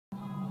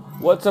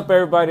What's up,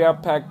 everybody?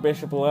 I'm Pac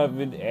Bishop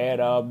 11,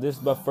 and this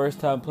is my first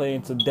time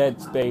playing some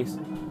Dead Space.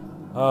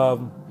 I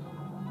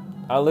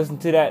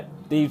listened to that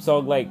theme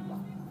song like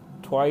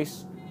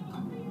twice,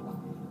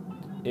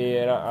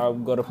 and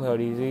I'm gonna play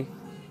it easy.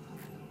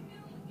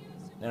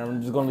 And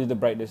I'm just gonna leave the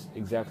brightness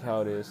exactly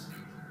how it is.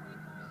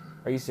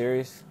 Are you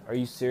serious? Are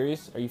you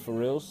serious? Are you for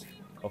reals?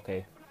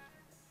 Okay.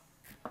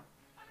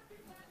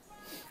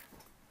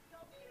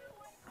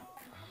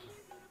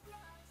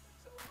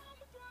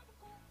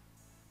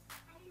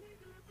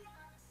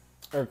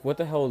 Irk, what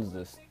the hell is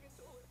this?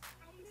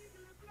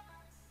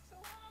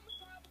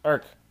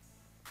 Irk,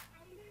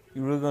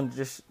 you really gonna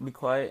just be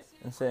quiet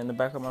and sit in the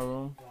back of my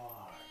room?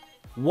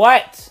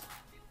 What?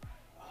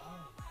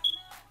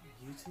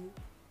 YouTube?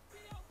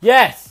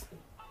 Yes!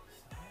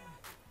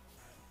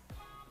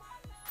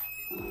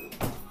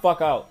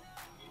 Fuck out.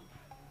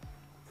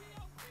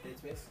 Dead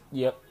Space?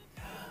 Yep.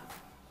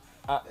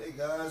 Hey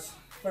guys,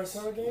 First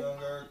summer game? Young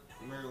Earth,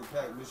 married with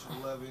Pac Bishop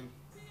 11.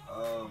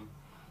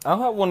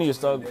 I'll have one of your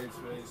songs. Dead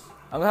Space,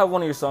 I'm gonna have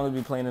one of your songs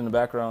be playing in the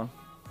background.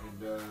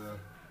 and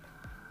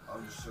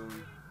I'm just showing.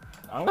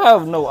 I'm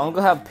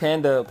gonna have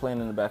Panda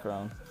playing in the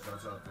background.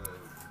 Shouts out to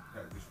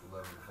Pac Bishop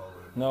 11.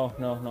 Follow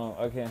him. No,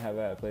 I can't have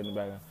that playing in the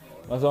background.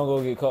 My song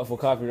gonna get caught for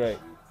copyright.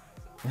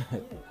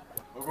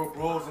 We'll go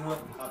bros and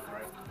what?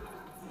 Copyright.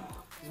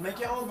 Just make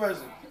your own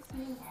version. I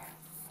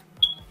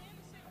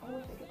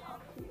wish I could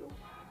talk to you.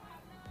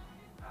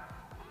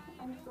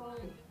 I'm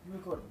sorry. You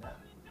recording that?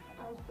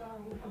 I'm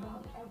sorry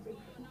about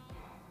everything.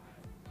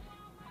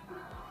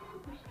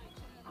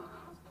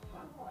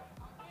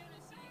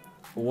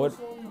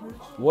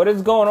 What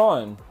is going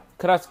on?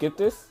 Could I skip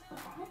this?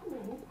 What's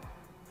happening?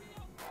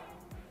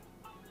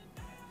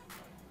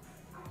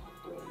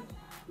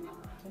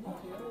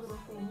 Little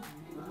thing.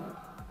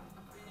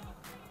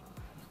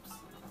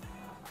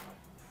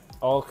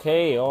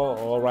 Okay,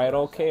 all right,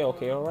 okay, all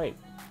right.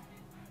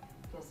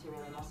 Guess you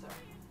really miss her.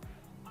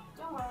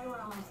 Don't worry, we're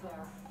almost there.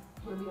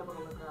 You'll be able to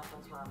look her up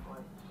once we're on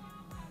board.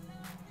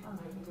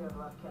 Sounds like you do have a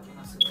lot of catching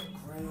up to do.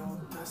 Gray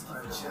old dusty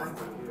vagina.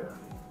 Here,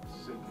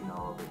 sinking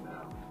all of it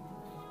now.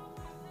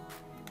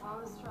 All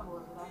this trouble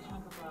over that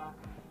chunk of rock.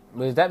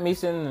 But is that me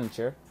sitting in the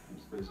chair?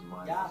 Deep space and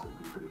mine Yeah. is a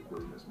lucrative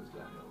business, Miss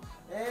Daniels.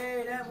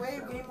 Hey, that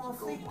wave game on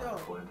fleek though.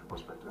 According to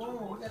prospectus Boom, we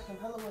reports. got some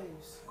hella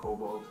waves.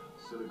 Cobalt,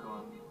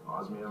 silicon,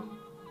 osmium.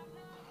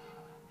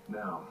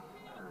 Now,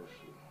 where is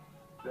she?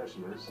 There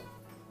she is.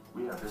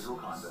 We have visual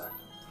contact.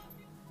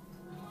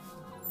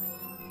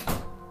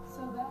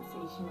 So that's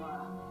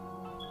Ishimura.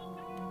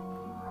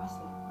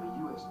 Impressive. The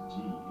USG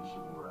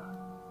Ishimura,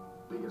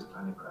 biggest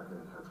planet cracker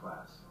in her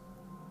class.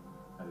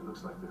 And it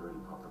looks like they already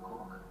popped the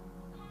cork.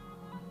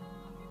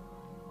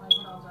 Why is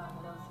it all dark?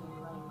 I don't see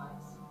any running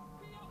lights.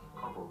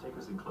 Corporal, take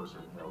us in closer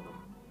and hail them.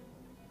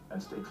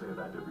 And stay clear of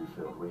that debris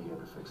field. We're here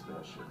to fix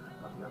their ship,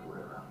 not the other way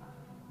around.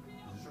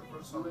 Is this your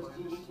first time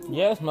playing this?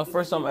 Yes, my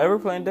first time ever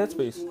playing Dead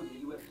Space. You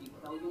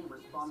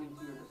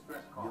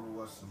ever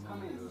watch some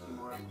movie?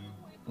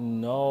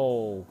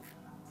 No.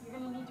 You're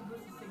gonna need to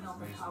boost the signal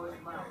for power's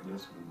low.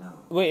 Yes, we know.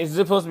 Wait, is it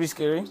supposed to be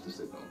scary? What's the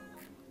signal?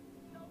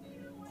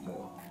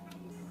 More.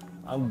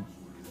 I'm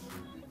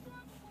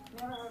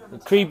Never heard of a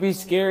creepy,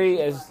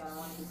 scary as on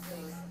one of these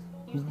things.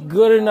 You'd think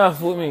good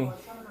enough with me.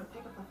 someone would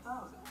pick up the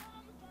phone.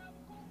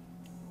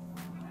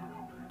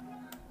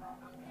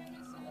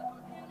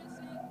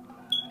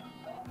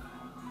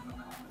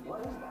 What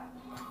is that?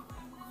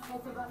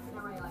 It's a busted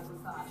array like we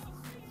thought.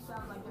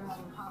 Sounds like they're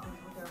having problems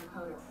with their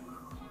encoder.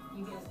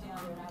 You get us down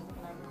there and Isaac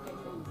and I can fix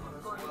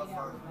it. 48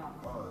 hours max.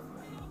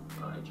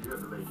 Alright, you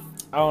heard the lady.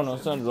 I don't know,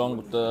 something's wrong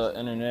with the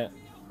internet.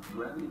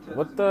 Gravity test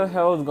What the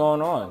hell is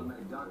going on?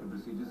 automatic docking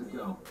procedures a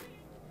go.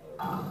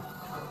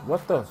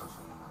 What the?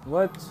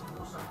 What?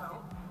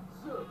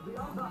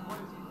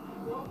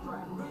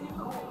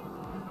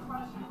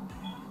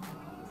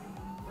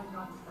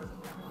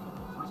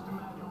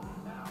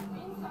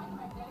 Inside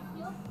magnetic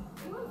field?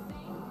 You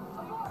insane?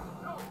 Abort!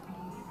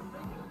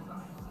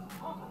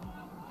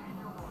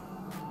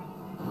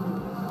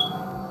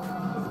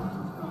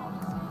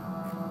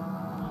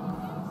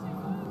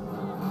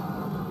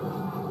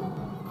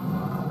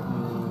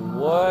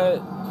 What?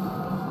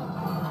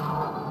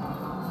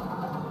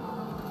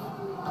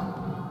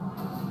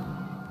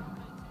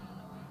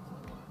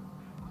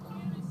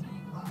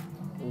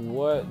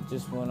 What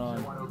just went on?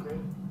 Everyone okay?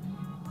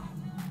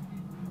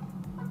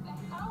 What the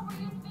hell were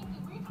you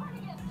thinking? Were you trying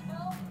to get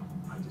killed?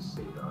 I just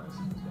saved our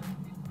assistant.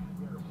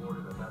 We had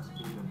aborted at that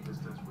speed and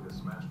distance would have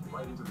smashed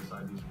right into the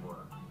side of the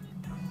Explorer.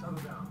 Now settle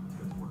down. It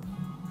gets worse.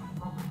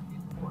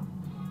 Report.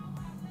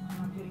 I'm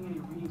not getting any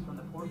readings from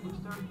the port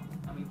booster,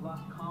 and we've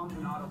lost comms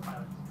and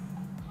autopilot.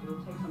 It'll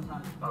take some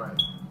time to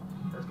Alright,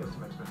 let's get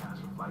some extra hands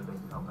from flight deck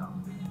to help out.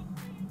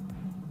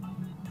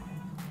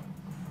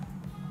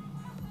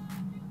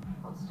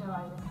 Hold still,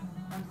 Isaac.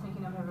 I'm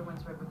syncing up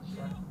everyone's rig with the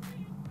ship.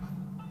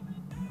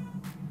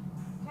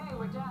 Okay,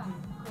 we're done.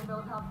 Clear bill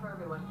of health for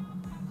everyone.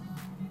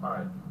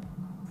 Alright,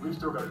 we've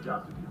still got a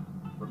job to do.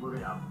 We're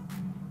moving out.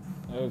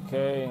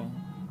 Okay.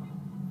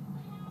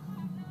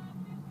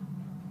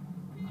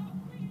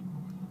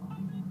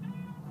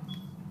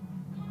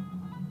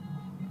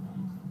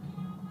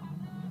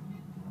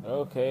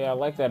 Okay, I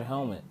like that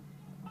helmet.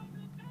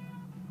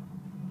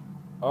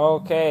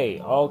 Okay,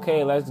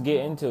 let's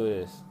get into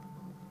this.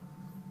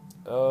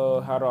 Oh,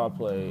 how do I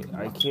play?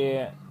 I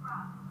can't.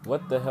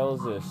 What the hell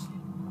is this?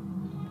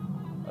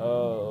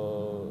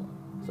 Oh,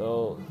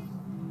 so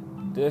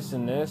this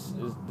and this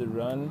is the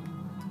run.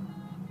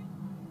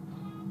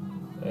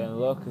 And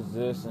look is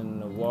this,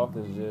 and the walk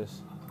is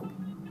this.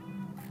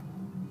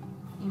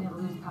 You didn't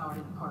lose power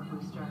to the port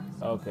booster.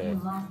 Okay.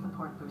 You lost the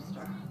port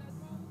booster.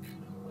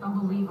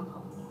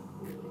 Unbelievable.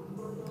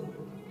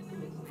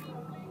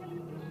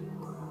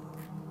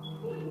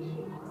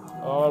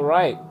 All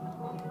right.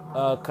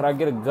 Could I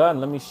get a gun?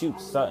 Let me shoot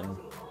something.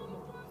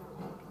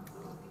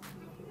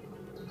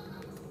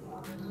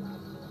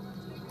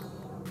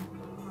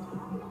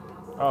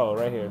 Oh,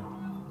 right here.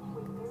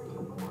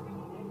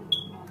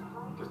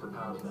 Just the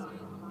pounds down.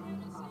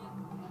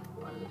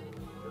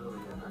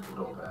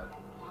 Control pad.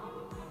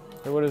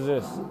 Hey, what is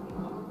this?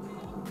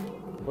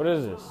 What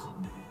is this?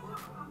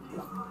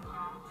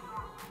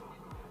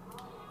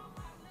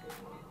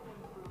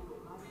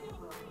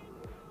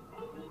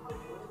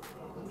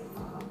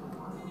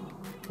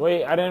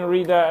 Wait, I didn't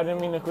read that. I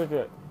didn't mean to click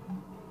it.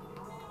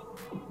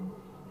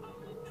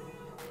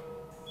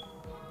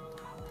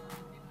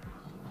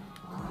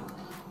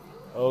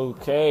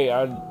 Okay,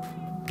 I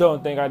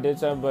don't think I did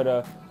something,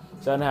 but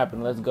something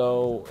happened. Let's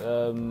go.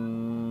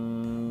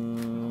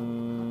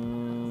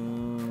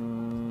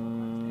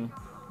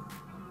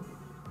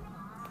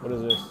 What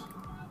is this?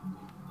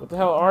 What the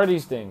hell are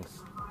these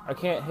things? I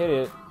can't hit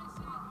it.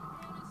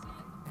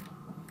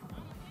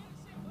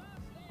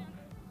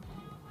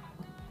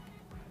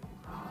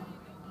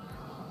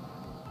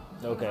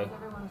 Okay.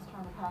 Everyone was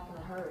trying to pack in a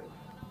hurry.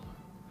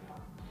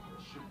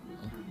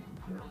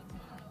 There's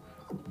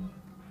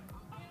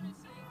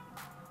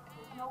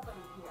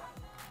nobody here.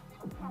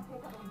 We can't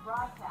pick up any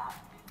broadcast.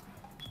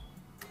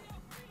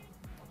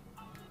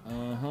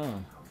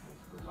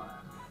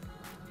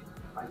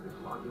 I just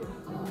log in.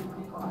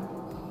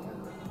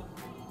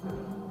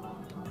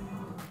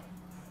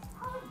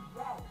 Hurry's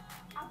dead.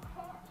 I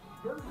can't.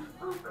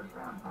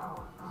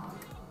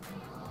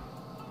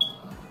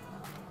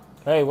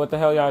 Hey, what the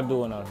hell y'all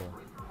doing out here?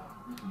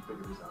 We can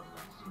figure this out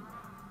soon.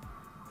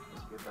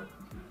 Let's get that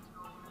computer.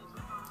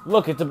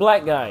 Look, it's a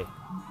black guy.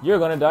 You're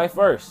gonna die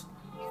first.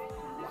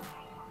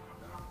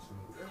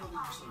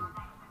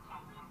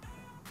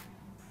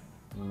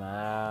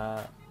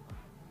 Nah.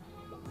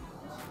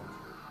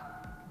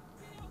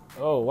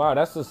 Oh, wow,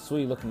 that's a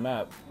sweet looking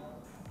map.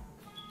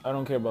 I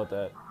don't care about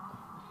that.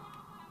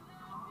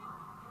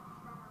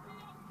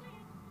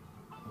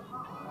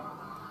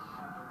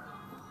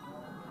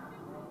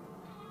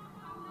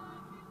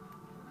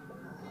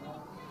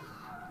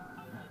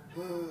 I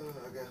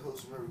got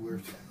hooks from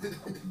everywhere.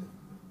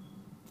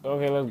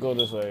 Okay, let's go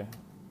this way.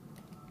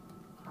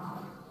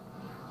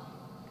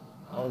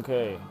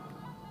 Okay.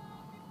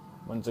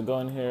 Once I go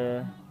in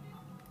here.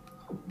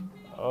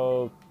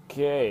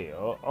 Okay.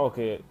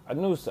 Okay. I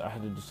knew I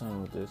had to do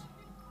something with this.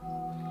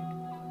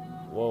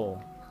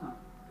 Whoa.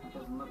 That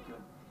doesn't look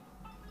good.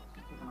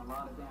 It's taking a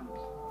lot of damage.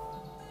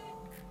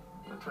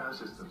 The trash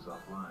system's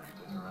offline.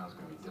 Getting around's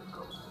gonna be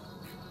difficult.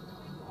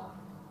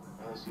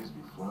 And it seems to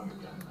be flowing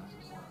again.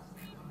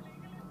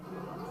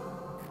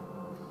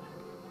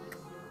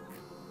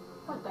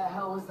 What the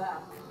hell was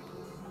that?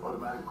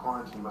 Automatic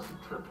quarantine must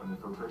have tripped when the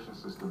filtration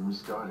system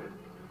restarted.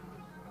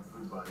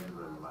 Everybody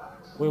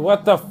relax. Wait,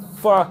 what the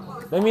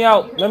fuck? Let me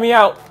out. Let me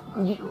out.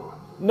 Sure.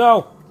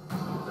 No.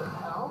 What the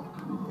hell?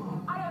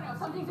 I don't know.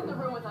 Something's in the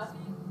room with us.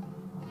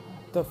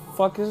 The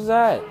fuck is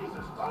that?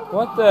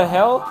 What the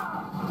hell?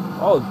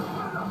 Oh.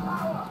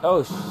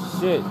 Oh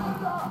shit.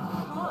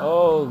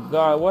 Oh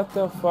god, what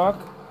the fuck?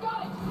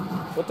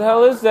 What the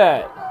hell is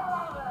that?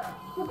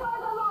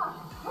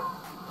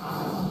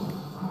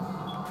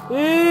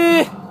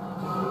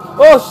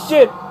 Oh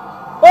shit!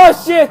 Oh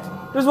shit!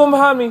 There's one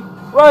behind me!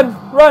 Run!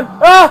 Run!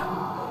 Ah!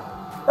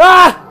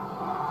 Ah!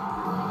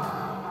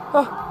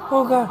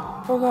 Oh god!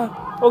 Oh god!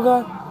 Oh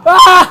god!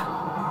 Ah!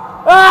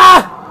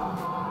 Ah!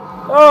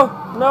 Oh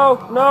no!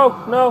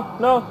 No! No!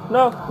 No!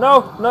 No! No!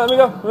 No! Let me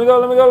go! Let me go!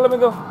 Let me go! Let me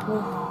go!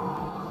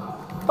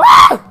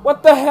 Ah!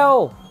 What the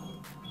hell?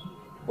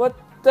 What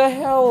the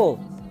hell?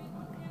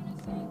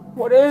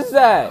 What is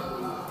that?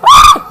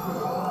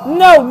 Ah!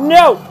 No!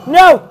 No!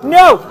 No!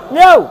 No!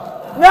 No!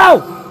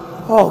 No!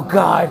 Oh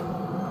god!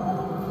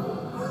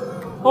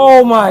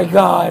 Oh my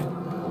god!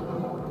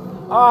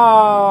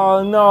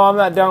 Oh no! I'm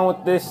not done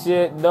with this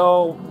shit.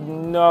 No!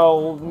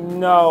 No!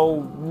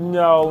 No!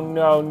 No!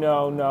 No!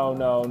 No! No!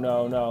 No!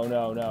 No! No!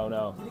 No! No!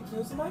 No! Did he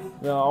kill somebody?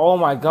 No! Oh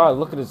my god!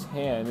 Look at his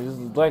hand. This is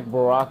like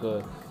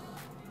Baraka.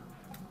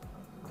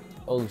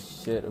 Oh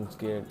shit! I'm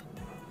scared.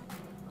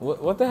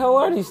 What the hell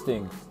are these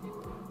things?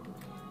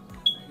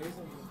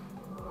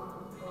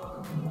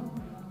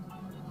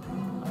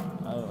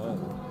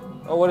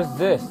 Oh, what is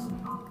this?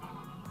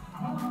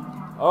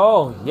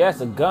 Oh,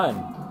 yes, a gun.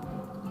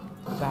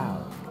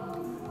 Wow.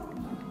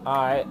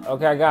 Alright,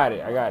 okay, I got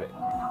it. I got it.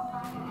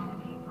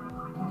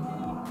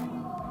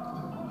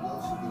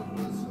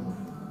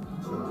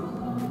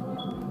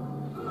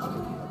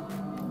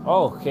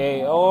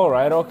 Okay,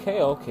 alright,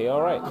 okay,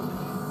 alright.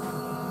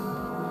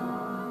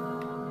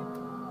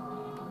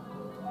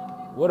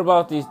 What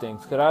about these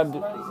things? Could I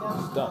do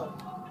stuff?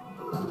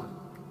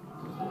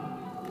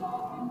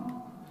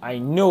 I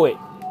knew it.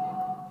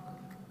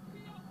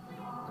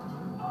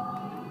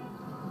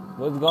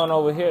 What's going on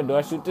over here? Do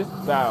I shoot this?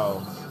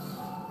 Bow.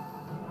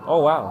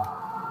 Oh wow.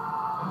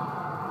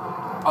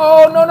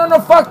 Oh no,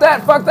 fuck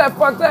that.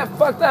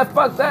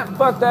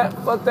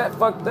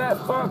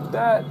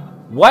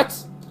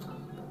 What?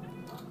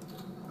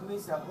 At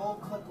least a whole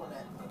clip on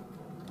that thing.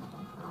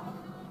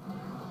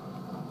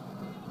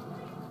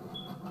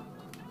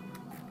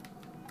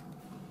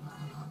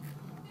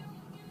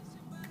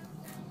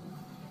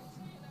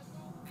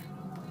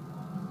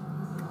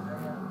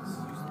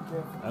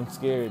 I'm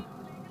scared.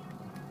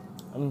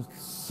 I'm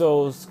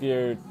so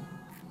scared.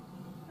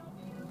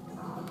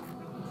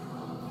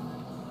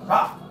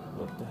 Ah!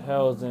 What the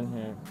hell's in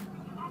here?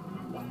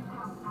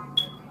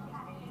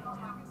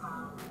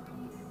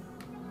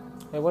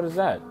 Hey, what is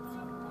that?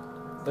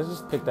 Let's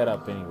just pick that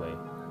up anyway.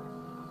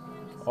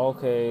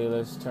 Okay,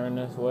 let's turn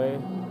this way.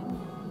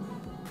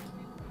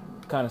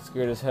 Kind of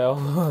scared as hell.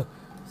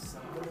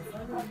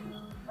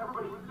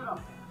 Everybody, listen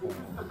up.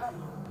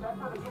 That's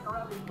how they get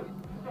around this ship.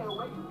 Stay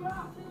away from the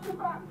ground. Get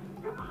back.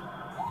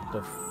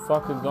 The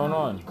fuck is going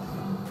on?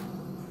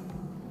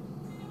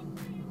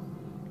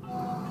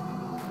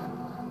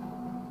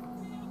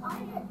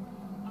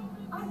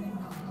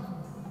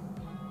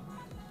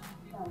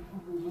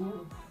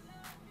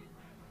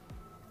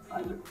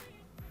 Isaac,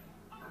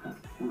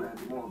 we ran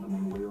more of them on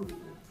the way over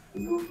here. Are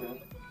you okay?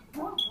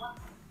 What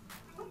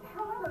the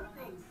hell are those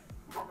things?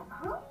 Is that the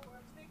crew?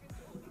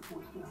 Put your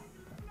voice down.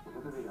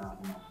 Whatever they are,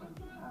 they're not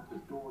friendly. Half the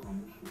doors on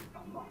this ship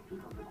are locked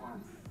because of the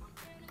quarantine.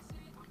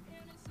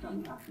 Now,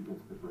 we have to get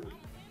to the bridge.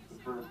 But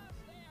first,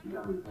 we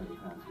gotta repair the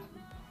tram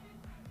system.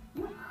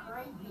 You're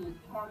crazy,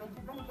 Hammond.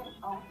 You're gonna get us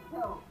all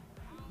killed.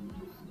 You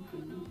listen to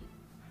me.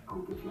 I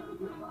will get you out of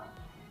here alive.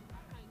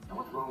 Now,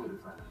 what's wrong with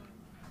it, Simon?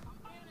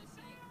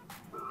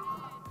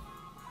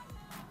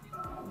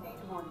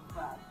 Data board is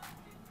fried,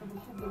 but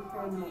there should be a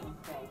spare in the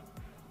maintenance bay.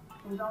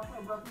 There's also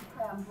a broken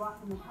tram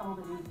blocking the tunnel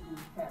that needs to be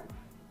repaired.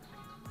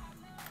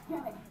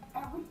 Damn it,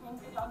 everything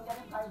is on the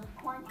other side of this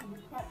quarantine.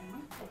 We can't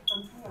reach it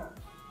from here.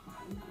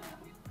 You can.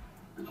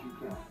 But you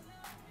can.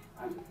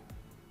 Isaac,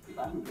 if I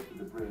can get to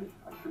the bridge,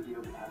 I should be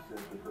able to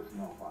access the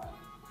personnel files.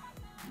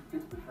 You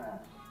fix the tram,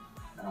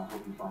 and I'll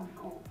help you find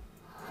Nicole.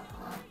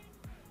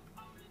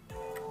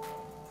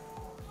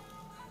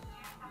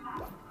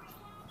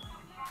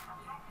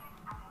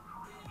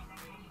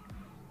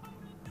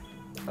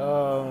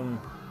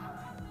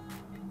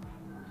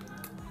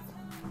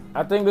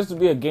 I think this would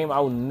be a game I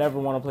would never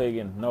want to play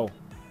again. No.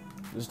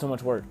 This is too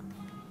much work.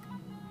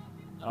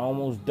 I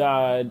almost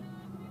died.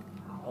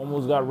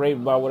 Almost got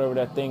raped by whatever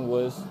that thing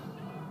was.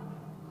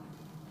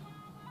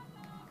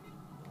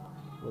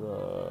 But,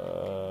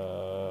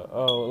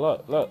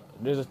 oh, look.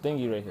 There's a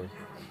thingy right here.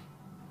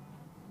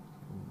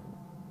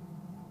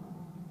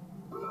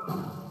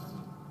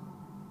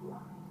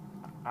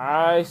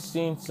 I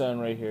seen something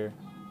right here.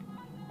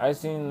 I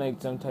seen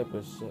like some type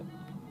of shit.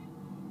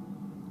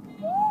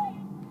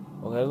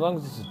 Okay, as long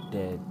as this is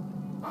dead.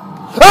 No!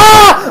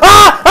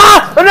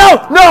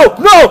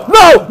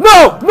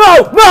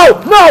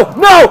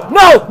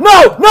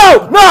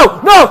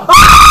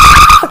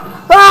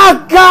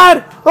 Oh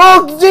God!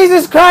 Oh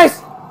Jesus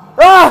Christ!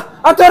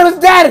 I thought it was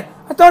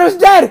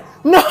dead!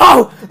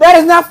 No! That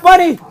is not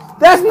funny!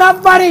 That's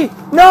not funny!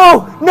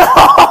 No!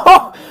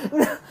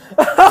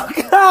 Oh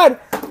God!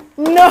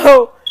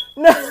 No!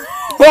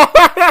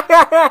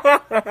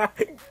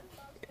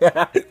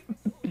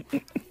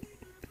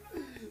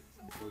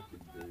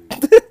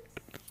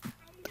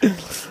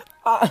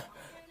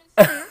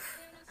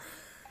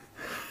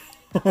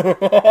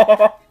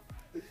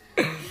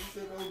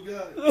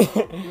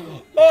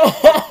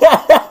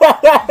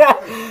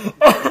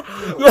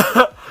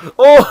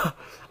 Oh,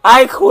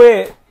 I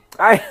quit.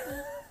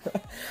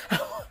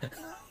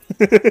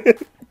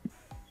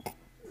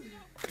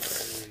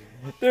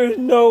 There's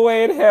no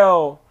way in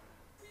hell.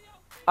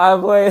 I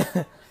played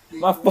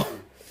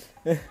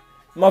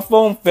my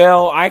phone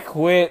fell. I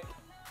quit.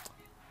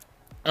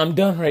 I'm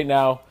done right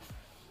now.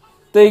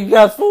 Thank you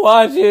guys for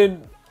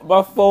watching.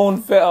 My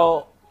phone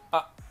fell.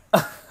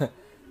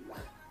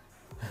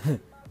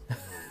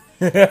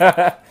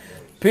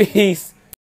 Peace.